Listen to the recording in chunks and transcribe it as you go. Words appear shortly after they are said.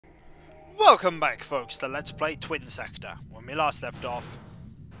Welcome back, folks, to Let's Play Twin Sector. When we last left off,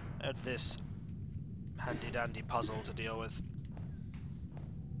 I had this handy-dandy puzzle to deal with.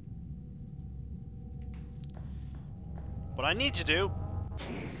 What I need to do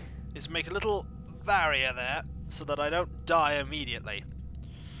is make a little barrier there so that I don't die immediately.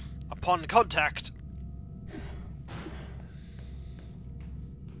 Upon contact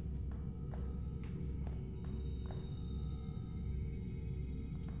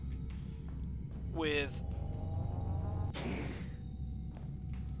with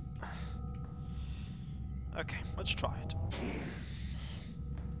okay, let's try it.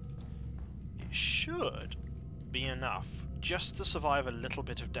 It should be enough just to survive a little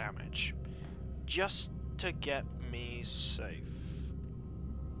bit of damage. Just to get me safe.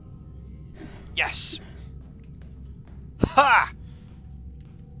 Yes! Ha!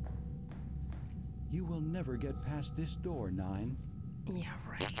 You will never get past this door, Nine. Yeah,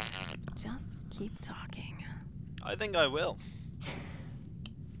 right. Just keep talking. I think I will.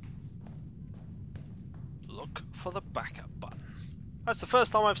 Look for the backup button. That's the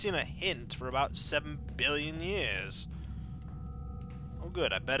first time I've seen a hint for about 7 billion years. Oh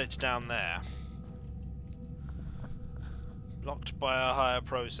good, I bet it's down there. Blocked by a higher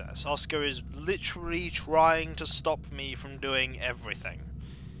process. Oscar is literally trying to stop me from doing everything.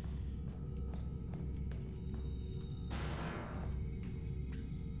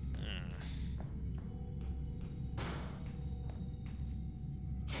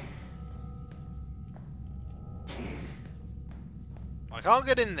 I can't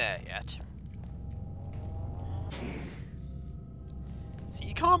get in there yet. See,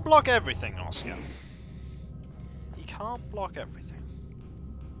 you can't block everything, Oscar. You can't block everything.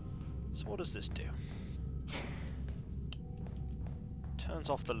 So what does this do? Turns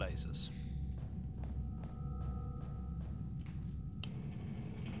off the lasers.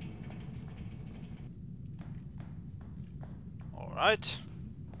 Alright.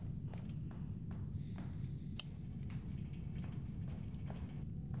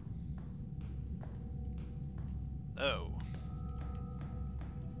 Oh.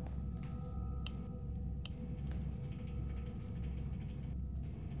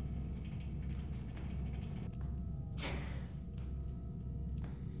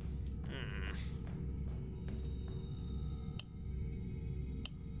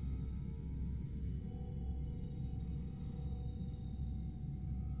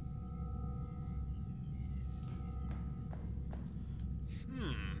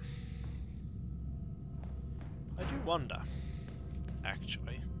 I do wonder,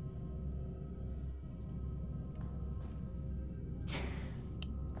 actually.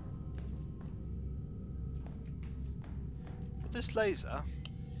 With this laser,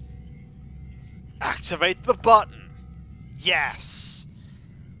 activate the button! Yes!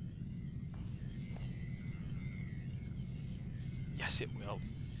 Yes, it will.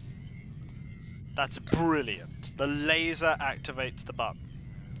 That's brilliant. The laser activates the button.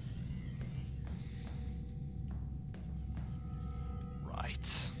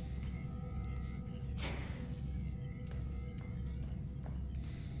 Right.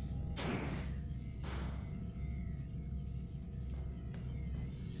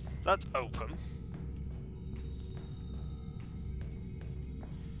 That's open.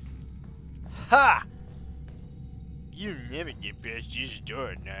 Ha! You never get past this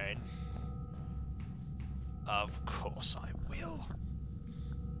door, Nine. Of course I will.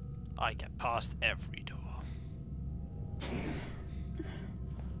 I get past every door.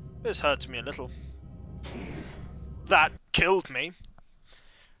 This hurts me a little. That killed me.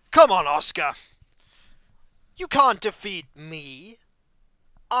 Come on, Oscar. You can't defeat me.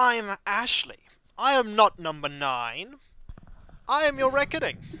 I'm Ashley. I am not number 9. I am your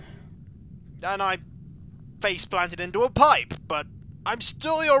reckoning. And I face planted into a pipe, but I'm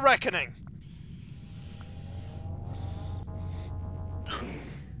still your reckoning.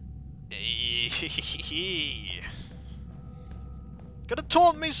 Gonna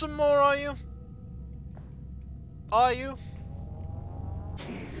taunt me some more, are you? Are you?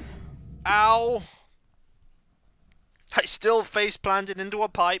 Ow! I still face planted into a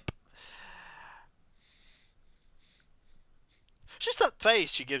pipe. Just that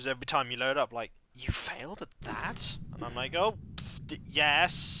face she gives every time you load up, like, you failed at that? And I'm like, oh,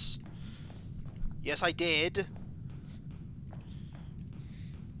 yes. Yes, I did.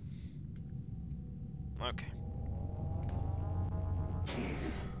 Okay.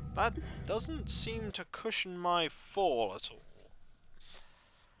 That doesn't seem to cushion my fall at all.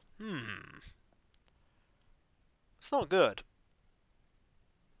 It's not good.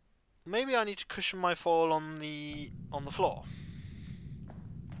 Maybe I need to cushion my fall on the floor.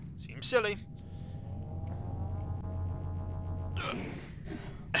 I'm silly.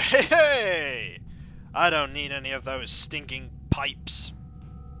 Hey, hey! I don't need any of those stinking pipes.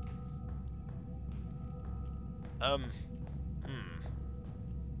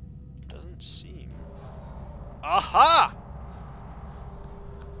 Doesn't seem... Aha!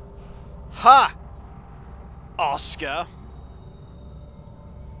 Ha! Oscar!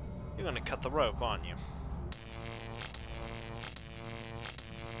 You're gonna cut the rope, aren't you?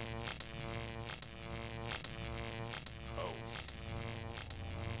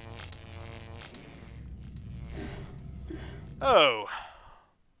 Oh.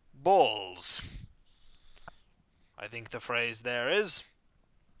 Balls. I think the phrase there is.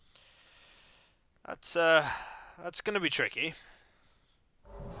 That's gonna be tricky.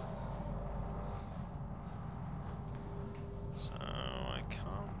 So I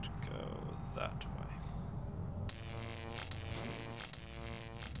can't go that way.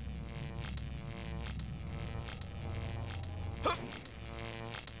 Huh.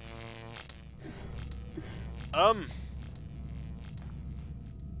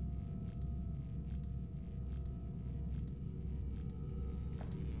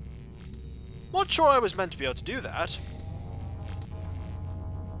 Not sure I was meant to be able to do that.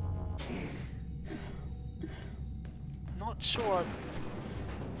 Not sure.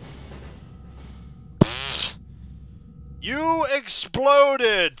 You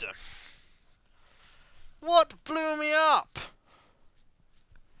exploded! What blew me up?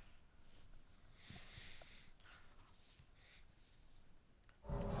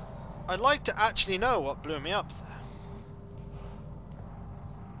 I'd like to actually know what blew me up there.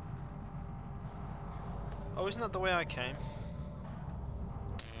 Oh, isn't that the way I came?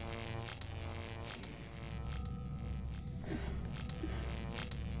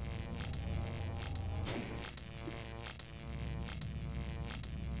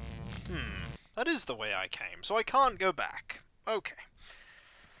 That is the way I came, so I can't go back. Okay.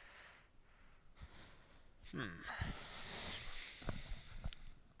 I'm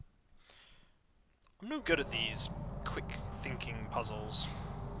no good at these quick thinking puzzles.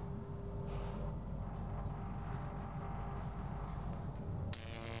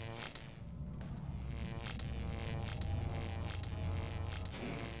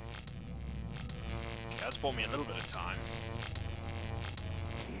 Okay, that's bought me a little bit of time.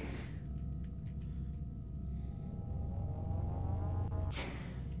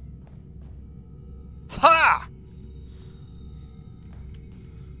 Ha!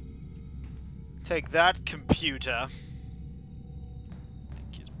 Take that, computer. I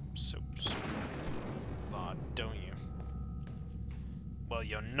think you're so smart, don't you? Well,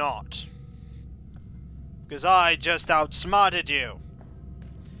 you're not. Because I just outsmarted you.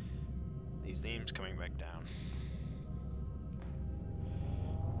 These themes coming back down.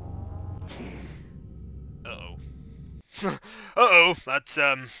 Uh-oh. Uh-oh,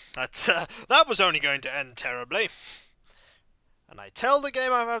 that was only going to end terribly. And I tell the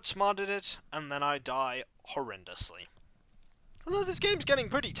game I've outsmarted it, and then I die horrendously. Although this game's getting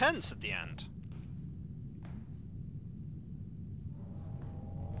pretty tense at the end.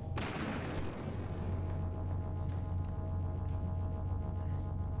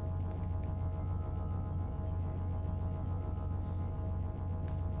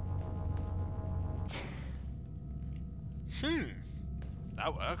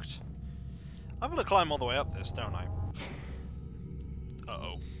 That worked. I'm gonna climb all the way up this, don't I?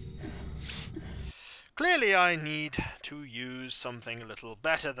 Uh-oh. Clearly I need to use something a little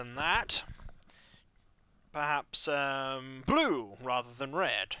better than that. Perhaps, blue rather than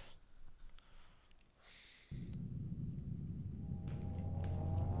red.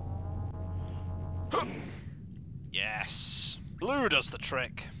 Yes! Blue does the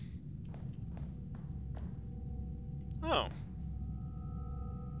trick. Oh.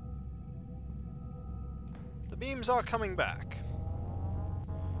 The beams are coming back.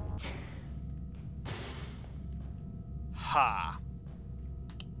 Ha!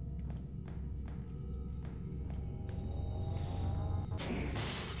 Do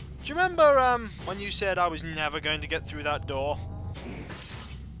you remember, when you said I was never going to get through that door?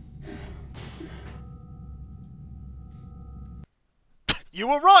 You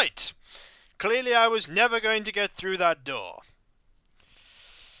were right! Clearly I was never going to get through that door.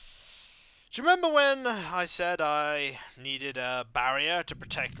 Do you remember when I said I needed a barrier to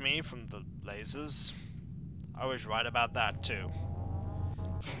protect me from the lasers? I was right about that too.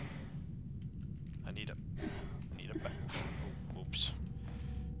 I need a oops.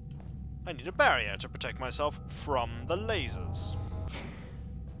 I need a barrier to protect myself from the lasers.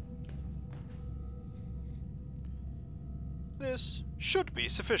 This should be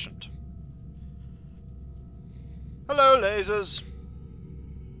sufficient. Hello, lasers.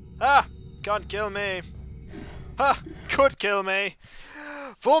 Ah! Can't kill me. Ha! Could kill me.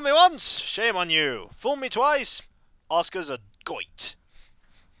 Fool me once, shame on you. Fool me twice, Oscar's a goit.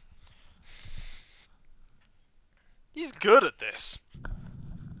 He's good at this.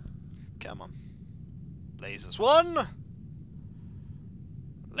 Come on. Lasers 1.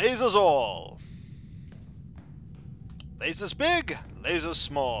 Lasers all. Lasers big, lasers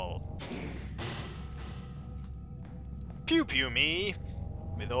small. Pew pew me,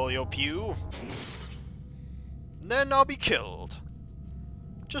 with all your pew. And then I'll be killed.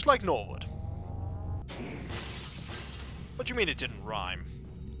 Just like Norwood. What do you mean it didn't rhyme?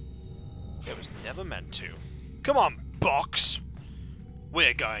 It was never meant to. Come on, box!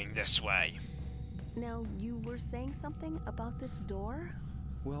 We're going this way. Now, you were saying something about this door?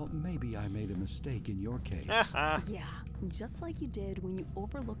 Well, maybe I made a mistake in your case. Yeah, just like you did when you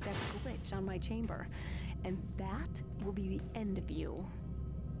overlooked that glitch on my chamber. And that will be the end of you.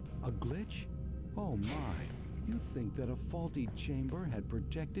 A glitch? Oh my. You think that a faulty chamber had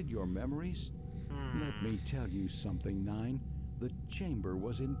protected your memories? Let me tell you something, Nine. The chamber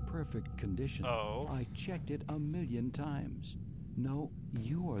was in perfect condition. Oh. I checked it 1,000,000 times. No,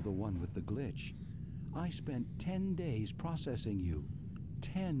 you are the one with the glitch. I spent 10 days processing you.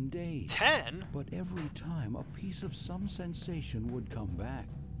 10 days. 10? But every time a piece of some sensation would come back.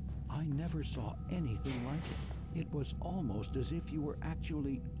 I never saw anything like it. It was almost as if you were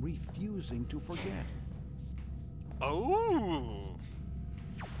actually refusing to forget. Oh.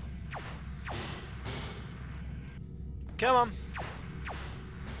 Come on.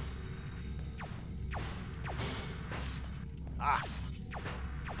 Ah.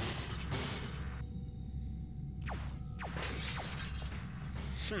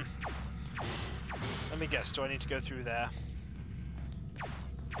 Let me guess, do I need to go through there?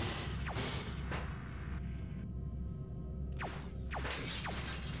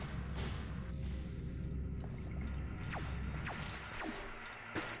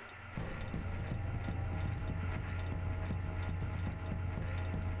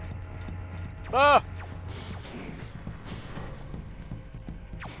 Ah!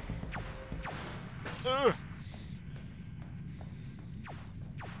 Ugh.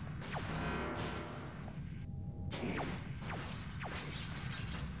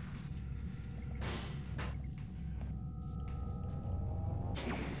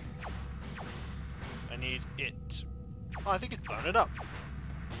 I need it. Oh, I think it's blown it up.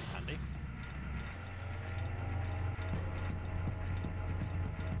 Handy.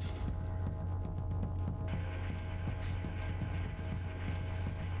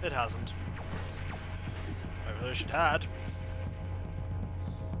 It hasn't. I wish it had.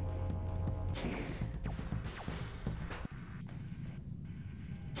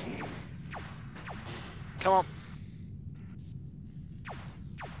 Come on.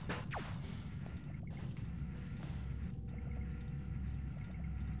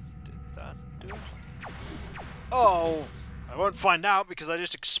 Did that do it? Oh! I won't find out because I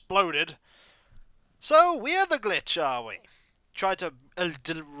just exploded. So, we're the glitch, are we? Tried to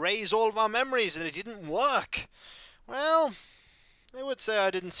erase all of our memories and it didn't work. Well, I would say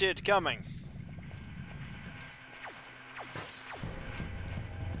I didn't see it coming.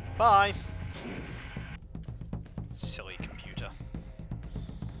 Bye. Silly computer.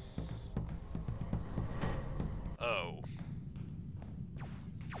 Oh.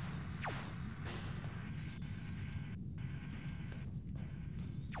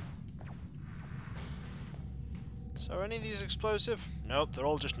 So are any of these explosive? Nope, they're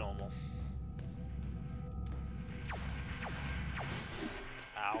all just normal.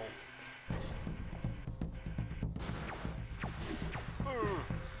 Ow.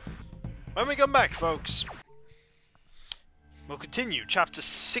 When we come back, folks, we'll continue chapter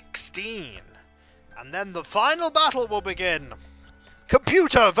 16. And then the final battle will begin.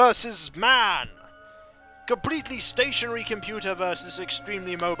 Computer versus man. Completely stationary computer versus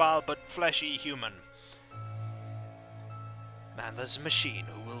extremely mobile but fleshy human. Man versus machine,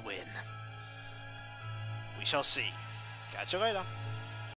 who will win? We shall see. Catch you later.